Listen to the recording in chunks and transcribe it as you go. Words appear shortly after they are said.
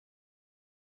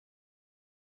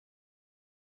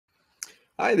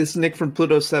Hi, this is Nick from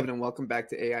Pluto 7, and welcome back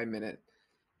to AI Minute.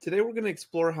 Today we're going to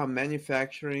explore how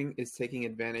manufacturing is taking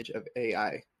advantage of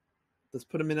AI. Let's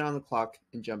put a minute on the clock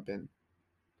and jump in.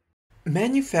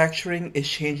 Manufacturing is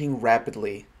changing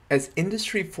rapidly as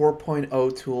Industry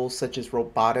 4.0 tools such as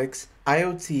robotics,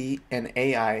 IoT, and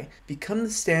AI become the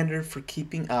standard for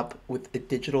keeping up with a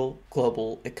digital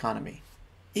global economy.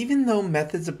 Even though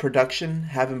methods of production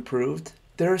have improved,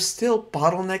 there are still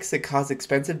bottlenecks that cause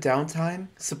expensive downtime,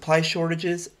 supply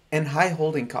shortages, and high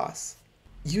holding costs.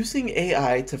 Using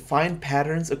AI to find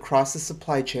patterns across the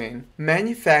supply chain,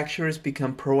 manufacturers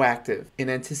become proactive in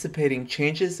anticipating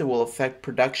changes that will affect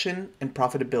production and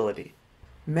profitability.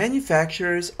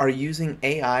 Manufacturers are using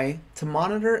AI to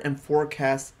monitor and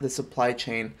forecast the supply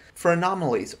chain for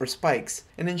anomalies or spikes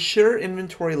and ensure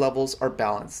inventory levels are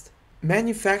balanced.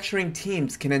 Manufacturing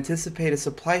teams can anticipate a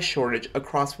supply shortage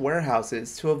across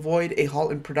warehouses to avoid a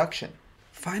halt in production.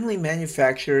 Finally,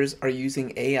 manufacturers are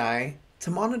using AI to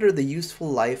monitor the useful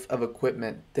life of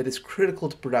equipment that is critical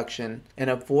to production and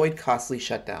avoid costly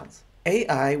shutdowns.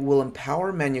 AI will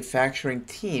empower manufacturing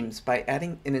teams by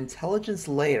adding an intelligence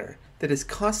layer that is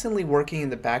constantly working in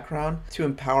the background to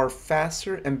empower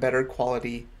faster and better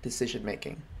quality decision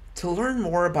making. To learn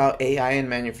more about AI in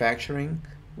manufacturing,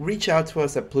 reach out to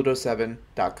us at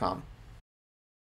pluto7.com.